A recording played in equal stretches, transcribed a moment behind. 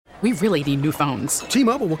We really need new phones.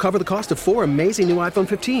 T-Mobile will cover the cost of 4 amazing new iPhone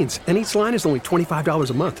 15s, and each line is only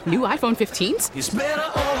 $25 a month. New iPhone 15s? It's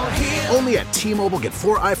better over here. Only at T-Mobile, get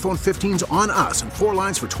 4 iPhone 15s on us and 4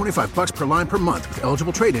 lines for $25 per line per month with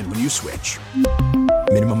eligible trade-in when you switch.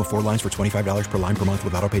 Minimum of 4 lines for $25 per line per month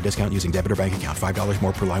with autopay discount using debit or bank account. $5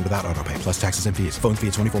 more per line without autopay, plus taxes and fees. Phone fee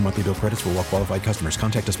at 24 monthly bill credits for well-qualified customers.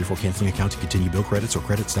 Contact us before canceling account to continue bill credits or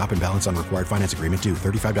credit stop and balance on required finance agreement due.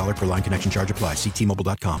 $35 per line connection charge applies. See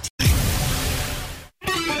T-Mobile.com.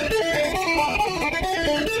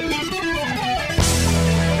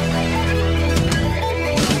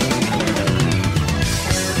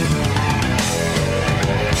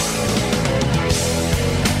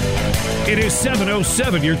 It is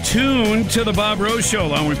 7:07. You're tuned to the Bob Rose Show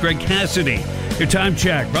along with Greg Cassidy. Your time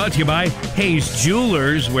check brought to you by Hayes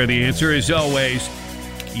Jewelers, where the answer is always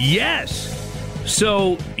yes.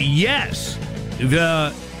 So, yes,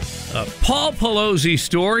 the Paul Pelosi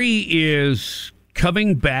story is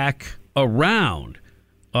coming back around.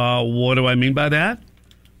 What do I mean by that?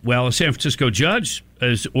 Well, a San Francisco judge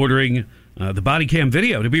is ordering the body cam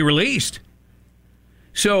video to be released.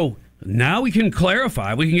 So now we can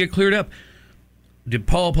clarify, we can get cleared up. Did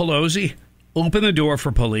Paul Pelosi open the door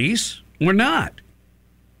for police or not?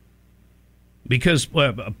 Because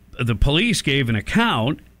the police gave an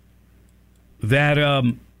account that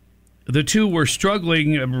the two were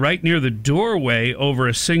struggling right near the doorway over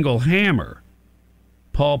a single hammer.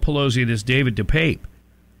 Paul Pelosi and his David DePape.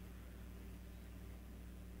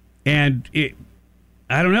 And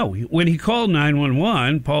I don't know. When he called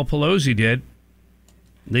 911, Paul Pelosi did,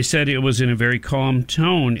 they said it was in a very calm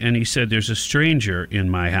tone, and he said, "There's a stranger in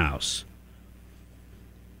my house."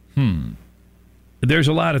 There's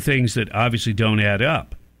a lot of things that obviously don't add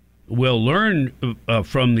up. We'll learn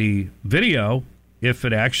from the video if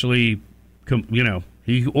it actually,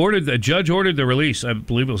 the judge ordered the release. I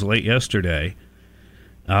believe it was late yesterday.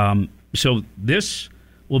 So this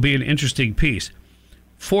will be an interesting piece.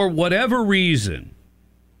 For whatever reason,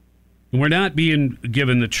 we're not being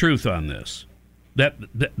given the truth on this.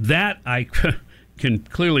 That I can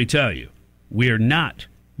clearly tell you. We are not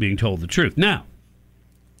being told the truth. Now,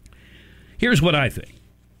 here's what I think.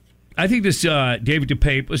 I think this David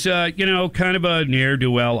DePape was, kind of a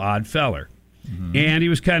ne'er-do-well odd feller. Mm-hmm. And he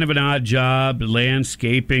was kind of an odd job,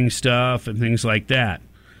 landscaping stuff and things like that.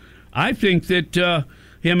 I think that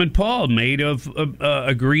him and Paul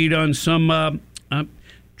agreed on some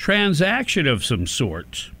transaction of some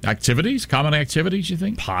sort. Common activities, you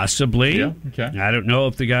think? Possibly. Yeah, okay. I don't know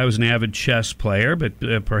if the guy was an avid chess player,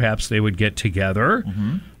 but perhaps they would get together.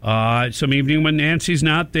 Mm-hmm. Some evening when Nancy's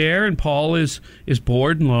not there and Paul is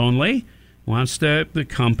bored and lonely, wants the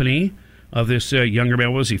company of this younger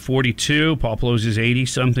man. What was he, 42? Paul Pelosi's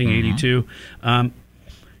 80-something, mm-hmm. 82.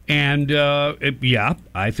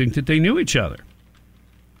 I think that they knew each other.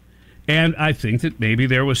 And I think that maybe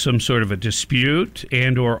there was some sort of a dispute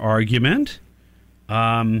and or argument.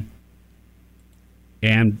 And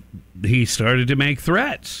he started to make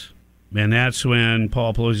threats. And that's when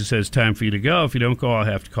Paul Pelosi says, "Time for you to go. If you don't go, I'll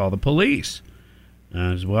have to call the police."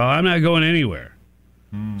 I said, "Well, I'm not going anywhere."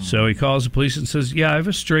 So he calls the police and says, "Yeah, I have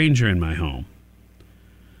a stranger in my home."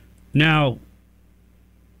 Now,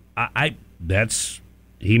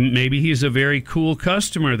 maybe he's a very cool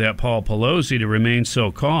customer, that Paul Pelosi, to remain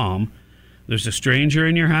so calm. There's a stranger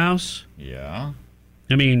in your house? Yeah.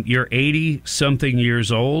 I mean, you're 80-something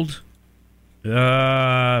years old.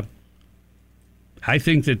 I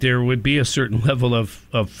think that there would be a certain level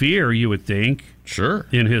of fear, you would think. Sure.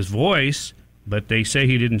 In his voice, but they say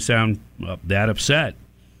he didn't sound that upset.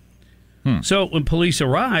 So when police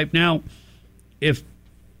arrived, now, if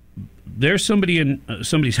there's somebody in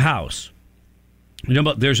somebody's house,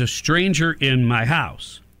 there's a stranger in my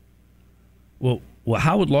house. Well,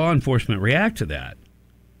 how would law enforcement react to that?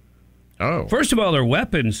 Oh. First of all, their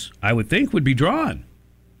weapons, I would think, would be drawn.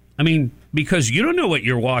 I mean, because you don't know what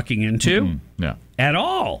you're walking into. Mm-hmm. Yeah. At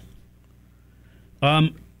all.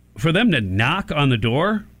 For them to knock on the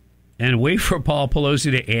door and wait for Paul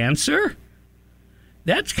Pelosi to answer,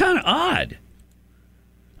 that's kind of odd.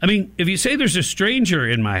 I mean, if you say there's a stranger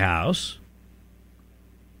in my house,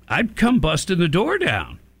 I'd come busting the door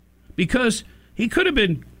down because he could have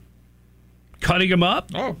been cutting him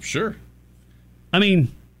up. Oh, sure. I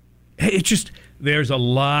mean, it's just, there's a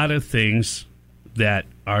lot of things that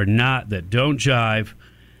don't jive.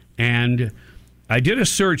 And I did a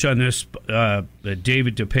search on this,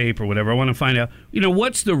 David DePape or whatever. I want to find out,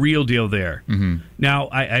 what's the real deal there? Mm-hmm. Now,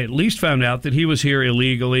 I at least found out that he was here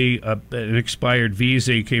illegally, an expired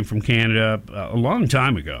visa. He came from Canada a long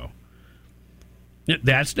time ago.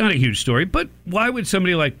 That's not a huge story, but why would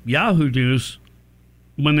somebody like Yahoo News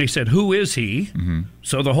when they said, who is he? Mm-hmm.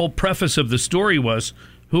 So the whole preface of the story was,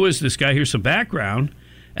 who is this guy? Here's some background.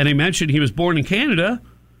 And they mentioned he was born in Canada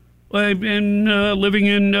and living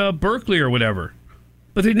in Berkeley or whatever.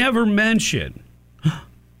 But they never mentioned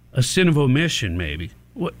a sin of omission, maybe,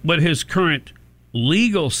 what his current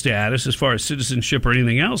legal status as far as citizenship or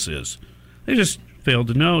anything else is. They just failed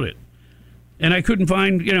to note it. And I couldn't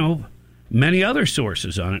find, many other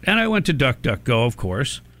sources on it. And I went to DuckDuckGo, of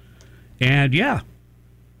course. And yeah.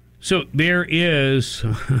 So there is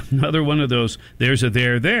another one of those, there's a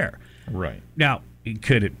there. Right. Now,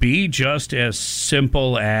 could it be just as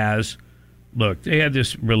simple as, look, they had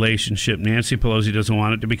this relationship. Nancy Pelosi doesn't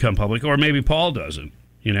want it to become public, or maybe Paul doesn't,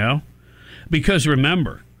 Because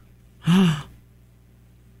remember,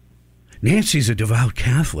 Nancy's a devout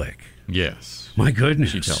Catholic. Yes. My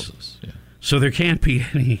goodness. She tells us. Yeah. So there can't be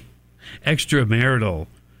any extramarital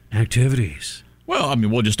activities. Well, I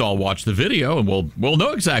mean, we'll just all watch the video and we'll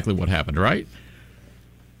know exactly what happened, right?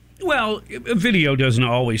 Well, a video doesn't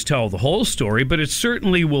always tell the whole story, but it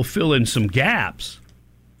certainly will fill in some gaps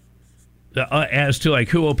as to like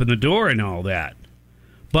who opened the door and all that.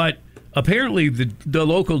 But apparently the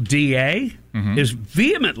local DA is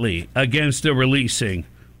vehemently against the releasing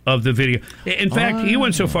of the video. In fact, he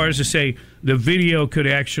went so far as to say the video could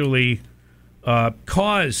actually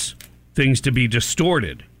cause things to be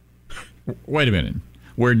distorted. Wait a minute.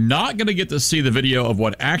 We're not going to get to see the video of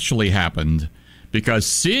what actually happened, because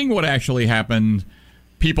seeing what actually happened,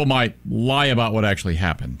 people might lie about what actually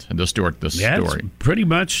happened and distort the story. That's pretty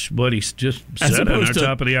much what he just said on our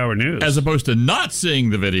Top of the Hour News. As opposed to not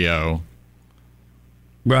seeing the video.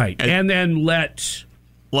 Right. And then let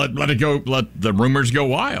it go, let the rumors go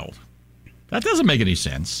wild. That doesn't make any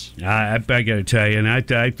sense. I got to tell you, and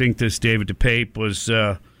I think this David DePape was,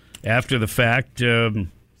 after the fact,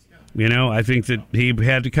 I think that he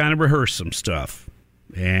had to kind of rehearse some stuff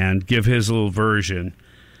and give his little version.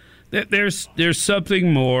 There's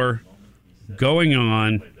something more going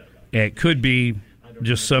on. It could be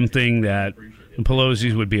just something that the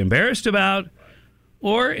Pelosi's would be embarrassed about,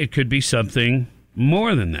 or it could be something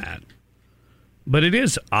more than that. But it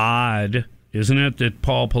is odd, isn't it, that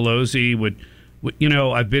Paul Pelosi would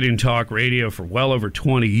I've been in talk radio for well over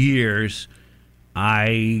 20 years.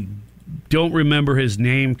 I don't remember his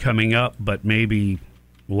name coming up, but maybe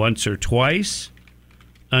once or twice.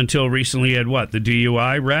 Until recently, he had the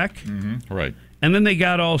DUI wreck? Mm-hmm. Right. And then they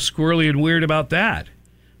got all squirrely and weird about that.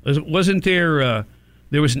 Wasn't there,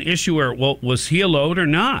 there was an issue where, was he alone or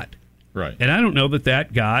not? Right. And I don't know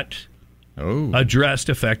that got addressed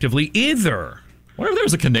effectively either. What if there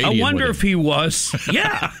was a Canadian? I wonder if he was,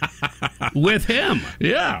 with him.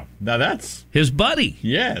 Yeah. Now that's his buddy.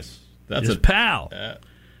 Yes. That's his pal.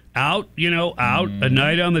 Out a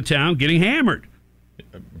night on the town getting hammered.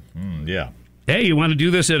 Yeah. Hey, you want to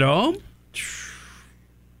do this at home?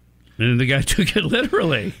 And the guy took it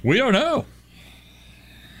literally. We don't know.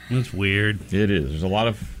 That's weird. It is. There's a lot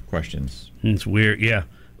of questions. It's weird, yeah.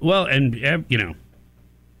 Well, and,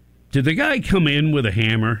 did the guy come in with a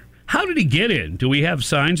hammer? How did he get in? Do we have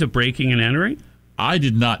signs of breaking and entering? I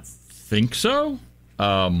did not think so,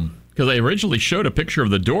 because they originally showed a picture of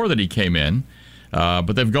the door that he came in,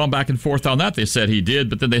 but they've gone back and forth on that. They said he did,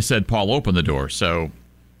 but then they said Paul opened the door. So,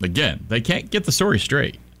 again, they can't get the story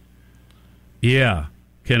straight. Yeah.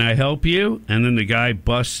 Can I help you? And then the guy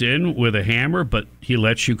busts in with a hammer, but he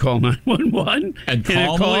lets you call 911. And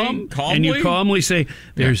calmly? And you calmly say,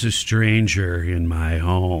 there's a stranger in my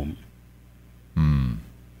home.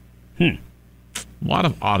 A lot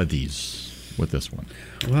of oddities with this one.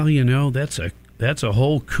 Well, that's a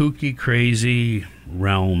whole kooky, crazy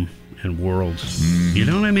realm and world. You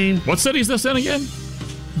know what I mean? What city is this in again?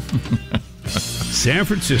 San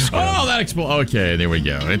Francisco. Oh, that explodes. Okay, there we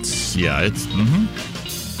go. It's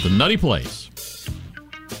the nutty place.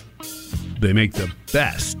 They make the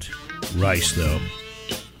best rice, though.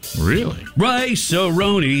 Really?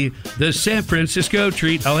 Rice-O-Roni, the San Francisco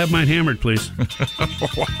treat. I'll have mine hammered, please.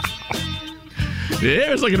 Wow. Yeah,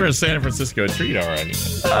 I was looking for a San Francisco treat already.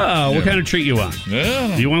 Oh, what kind of treat you want?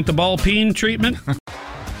 Yeah. Do you want the ball peen treatment?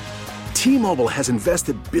 T-Mobile has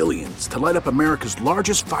invested billions to light up America's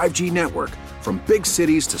largest 5G network, from big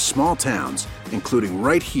cities to small towns, including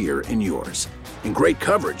right here in yours. And great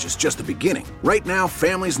coverage is just the beginning. Right now,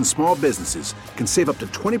 families and small businesses can save up to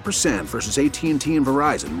 20% versus AT&T and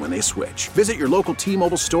Verizon when they switch. Visit your local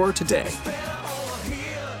T-Mobile store today.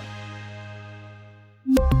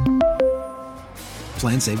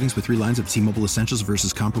 Plan savings with 3 lines of T-Mobile Essentials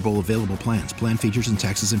versus comparable available plans. Plan features and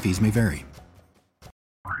taxes and fees may vary.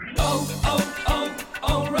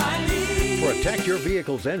 O'Reilly. Protect your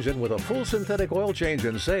vehicle's engine with a full synthetic oil change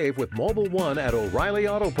and save with Mobil 1 at O'Reilly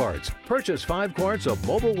Auto Parts. Purchase 5 quarts of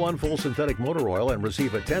Mobil 1 full synthetic motor oil and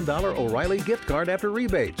receive a $10 O'Reilly gift card after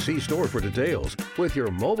rebate. See store for details. With your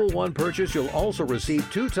Mobil 1 purchase, you'll also receive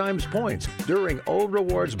 2 times points during Old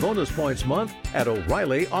Rewards Bonus Points Month at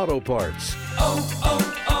O'Reilly Auto Parts.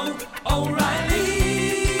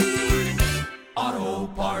 O'Reilly Auto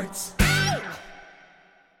Parts.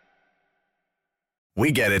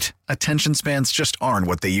 We get it. Attention spans just aren't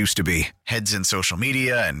what they used to be. Heads in social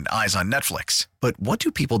media and eyes on Netflix. But what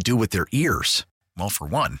do people do with their ears? Well, for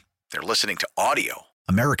one, they're listening to audio.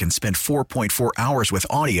 Americans spend 4.4 hours with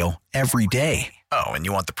audio every day. Oh, and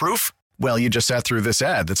you want the proof? Well, you just sat through this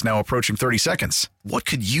ad that's now approaching 30 seconds. What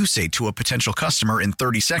could you say to a potential customer in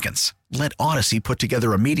 30 seconds? Let Odyssey put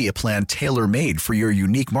together a media plan tailor-made for your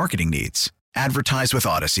unique marketing needs. Advertise with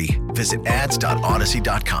Odyssey. Visit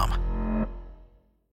ads.odyssey.com.